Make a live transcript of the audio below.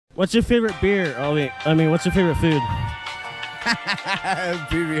What's your favorite beer? Oh wait, I mean, what's your favorite food?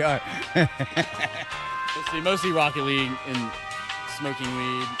 PBR. Let's see, mostly Rocket League and smoking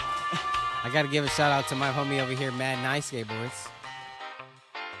weed. I gotta give a shout out to my homie over here, Mad Nice Skateboards.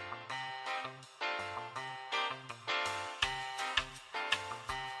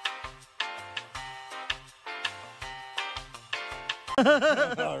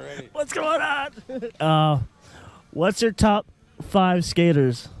 What's going on? What's your top 5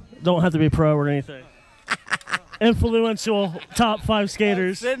 skaters? Don't have to be pro or anything. Influential top 5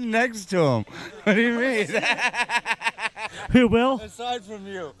 skaters. Sitting next to him. What do you mean? Who, Will? Aside from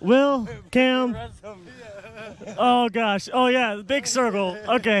you. Will? Cam? Oh, gosh. Oh, yeah, the big circle.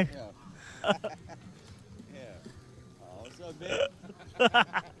 Okay.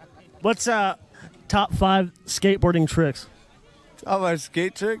 What's top 5 skateboarding tricks? Top 5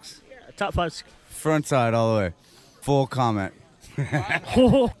 skate tricks? Top 5. Front side all the way. Full comment.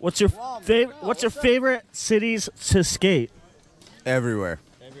 What's your favorite cities to skate? Everywhere.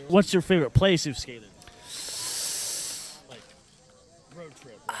 What's your favorite place you've skated? Like road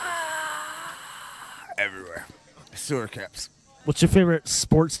trip. Everywhere. Sewer caps. What's your favorite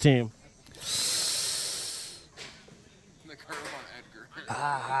sports team?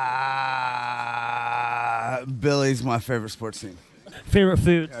 Billy's my favorite sports team. Favorite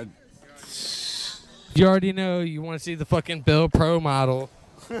food? You already know you want to see the fucking Bill Pro model.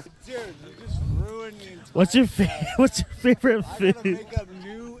 Dude, you just ruined the entire What's your favorite I food? gotta make up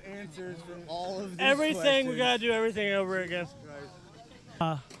new answers from all of these Everything, questions. we gotta do everything over again.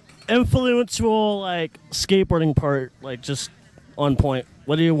 Influential, like, skateboarding part, like, just on point.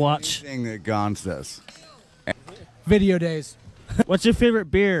 What do you watch? Anything that Gons does. Video days. What's your favorite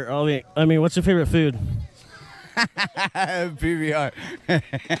beer? Oh, wait, I mean, what's your favorite food? PBR.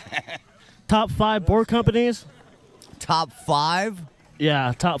 Top 5 board companies? Top 5?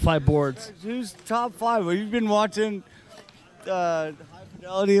 Yeah, top 5 boards. Who's top 5? Have you been watching High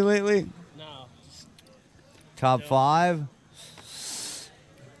Fidelity lately? No. Top 5?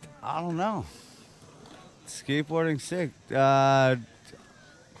 I don't know. Skateboarding sick. I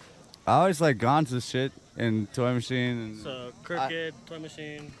always like Gonz's shit and Toy Machine. And So, Crooked, Toy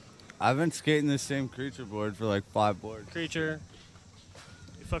Machine, I've been skating the same Creature board for like 5 boards. Creature.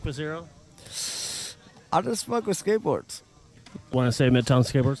 You fuck with Zero? I'll just fuck with skateboards. Want to say Midtown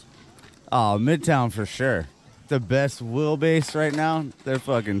Skateboards? Oh, Midtown for sure. The best wheelbase right now. They're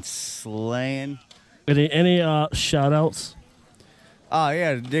fucking slaying. Any shout outs? Oh,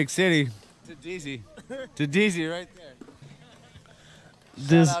 yeah, to Dick City. To Deezy. To Deezy right there.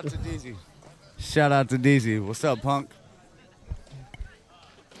 Shout out to Deezy. Shout out to Deezy. What's up, punk?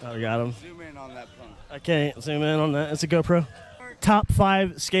 Oh, got him. Zoom in on that punk. I can't zoom in on that. It's a GoPro. Top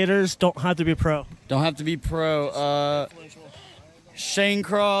 5 skaters don't have to be pro. Don't have to be pro. Shane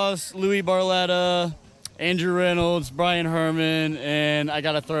Cross, Louis Barletta, Andrew Reynolds, Brian Herman, and I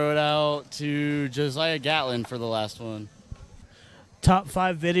got to throw it out to Josiah Gatlin for the last one. Top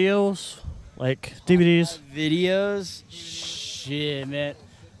 5 videos, like DVDs. Videos? Shit, man.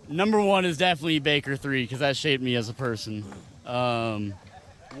 Number 1 is definitely Baker 3 because that shaped me as a person.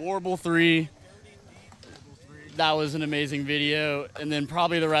 Warble 3. That was an amazing video. And then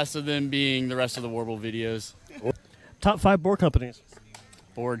probably the rest of them being the rest of the Warble videos. Top 5 board companies.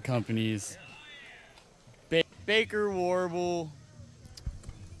 Board companies. Baker, Warble,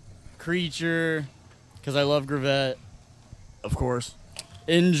 Creature, because I love Gravette. Of course.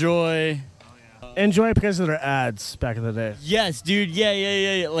 Enjoy. Enjoy because of their ads back in the day. Yes, dude.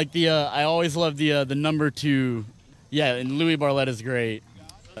 Yeah. Like I always loved the number 2. Yeah, and Louis Barletta's great.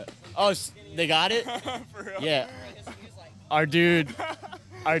 Oh, they got it? For real? Yeah. Our dude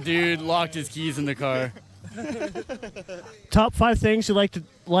locked his keys in the car. Top 5 things you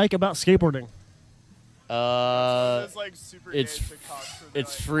like about skateboarding. That's like super It's gay TikToks where they're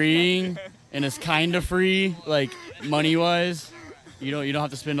it's like, freeing and it's kind of free, like money wise. You don't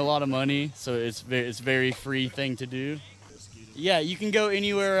have to spend a lot of money, so it's very free thing to do. Yeah, you can go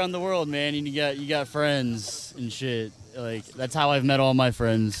anywhere around the world, man, and you got friends and shit. Like that's how I've met all my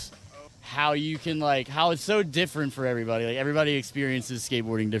friends. How you can how it's so different for everybody. Like everybody experiences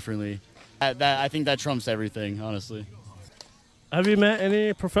skateboarding differently. That I think that trumps everything, honestly. Have you met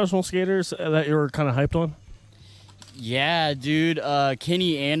any professional skaters that you were kind of hyped on? Yeah, dude.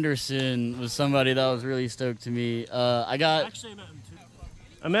 Kenny Anderson was somebody that was really stoked to me. Actually,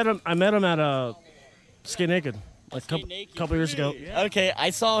 I met him too. I met him at Skate Naked like a couple years ago. Yeah. Okay, I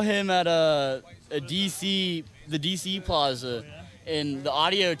saw him at the DC Plaza, and the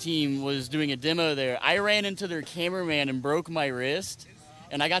audio team was doing a demo there. I ran into their cameraman and broke my wrist,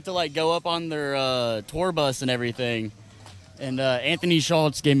 and I got to go up on their tour bus and everything. And Anthony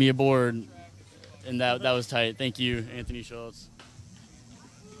Schultz gave me a board, and that was tight. Thank you, Anthony Schultz.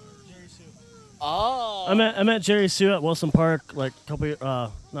 Oh. I met Jerry Sue at Wilson Park like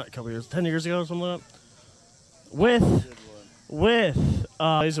not a couple years, 10 years ago or something like that. With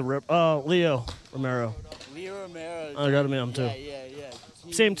he's a rip. Leo Romero. Leo Romero. I got to meet him too. Yeah.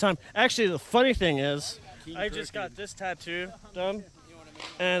 Same time. Actually, the funny thing is, I just got this tattoo done,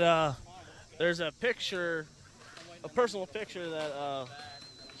 and there's a picture, a personal picture that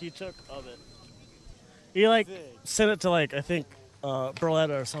he took of it. He like sent it to like I think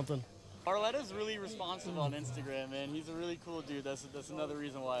Berletta or something. Arletta's really responsive on Instagram, man. He's a really cool dude. That's another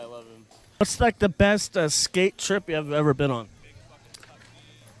reason why I love him. What's like the best skate trip you've ever been on?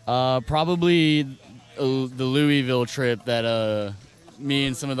 Probably the Louisville trip that me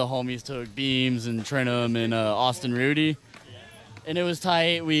and some of the homies took, Beams and Trenum and Austin Rudy, and it was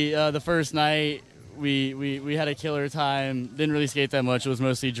tight. We the first night we had a killer time. Didn't really skate that much. It was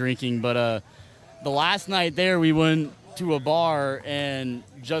mostly drinking, but the last night there we went to a bar, and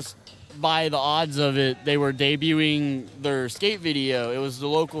just by the odds of it, they were debuting their skate video. It was the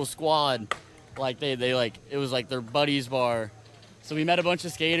local squad, like they like it was like their buddies bar. So we met a bunch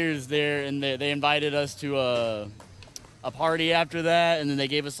of skaters there, and they invited us to a party after that, and then they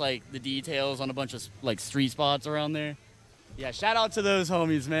gave us like the details on a bunch of like street spots around there. Yeah, shout out to those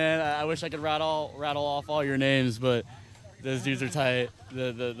homies, man. I wish I could rattle off all your names, but those dudes are tight.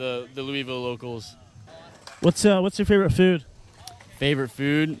 The Louisville locals. What's your favorite food? Favorite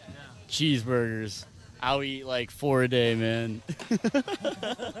food? Cheeseburgers. I'll eat like 4 a day, man.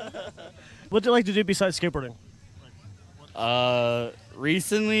 What do you like to do besides skateboarding?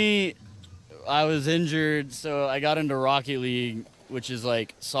 Recently, I was injured, so I got into Rocket League, which is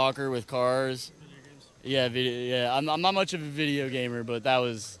like soccer with cars. Yeah, I'm not much of a video gamer, but that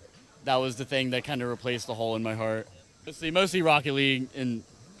was the thing that kind of replaced the hole in my heart. Mostly Rocket League and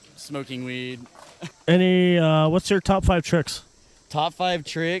smoking weed. What's your top 5 tricks? Top 5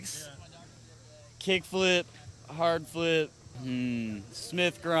 tricks? Kickflip, hard flip,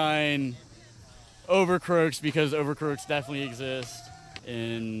 Smith grind, overcroaks because overcroaks definitely exist,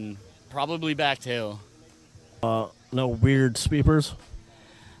 and probably backtail. No weird sweepers?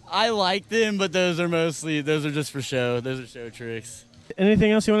 I like them, but those are just for show. Those are show tricks.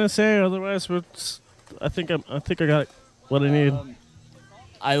 Anything else you want to say? Otherwise, I think I got what I need.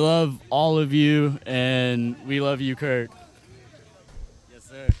 I love all of you, and we love you, Kirk. Yes,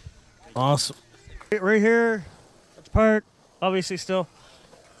 sir. Awesome. Right here at the park, obviously still.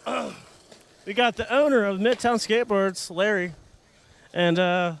 We got the owner of Midtown Skateboards, Larry.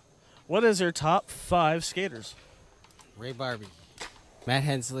 And what is your top 5 skaters? Ray Barbie, Matt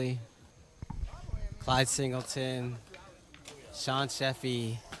Hensley, Clyde Singleton, Sean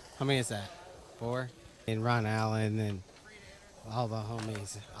Sheffy. How many is that? 4? And Ron Allen and all the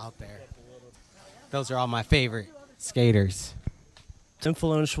homies out there. Those are all my favorite skaters.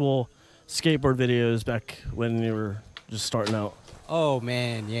 Influential skateboard videos back when you were just starting out. Oh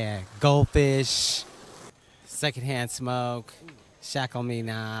man, yeah. Goldfish, Secondhand Smoke, Shackle Me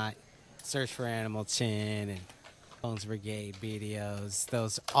Not, Search for Animal Chin, and Bones Brigade videos.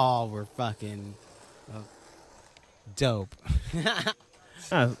 Those all were fucking dope.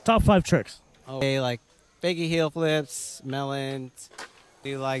 Top 5 tricks. Okay, like fakie heel flips, melons.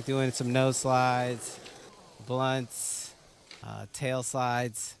 Do like doing some nose slides, blunts, tail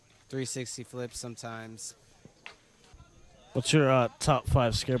slides, 360 flips sometimes. What's your top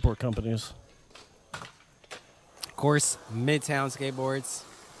 5 skateboard companies? Of course, Midtown Skateboards.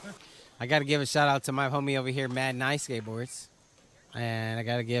 I got to give a shout out to my homie over here, Mad Nice Skateboards. And I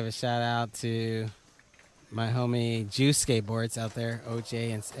got to give a shout out to my homie Juice Skateboards out there,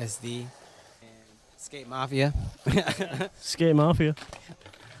 OJ and SD. And Skate Mafia. Skate Mafia.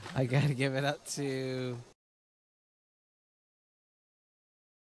 I got to give it up to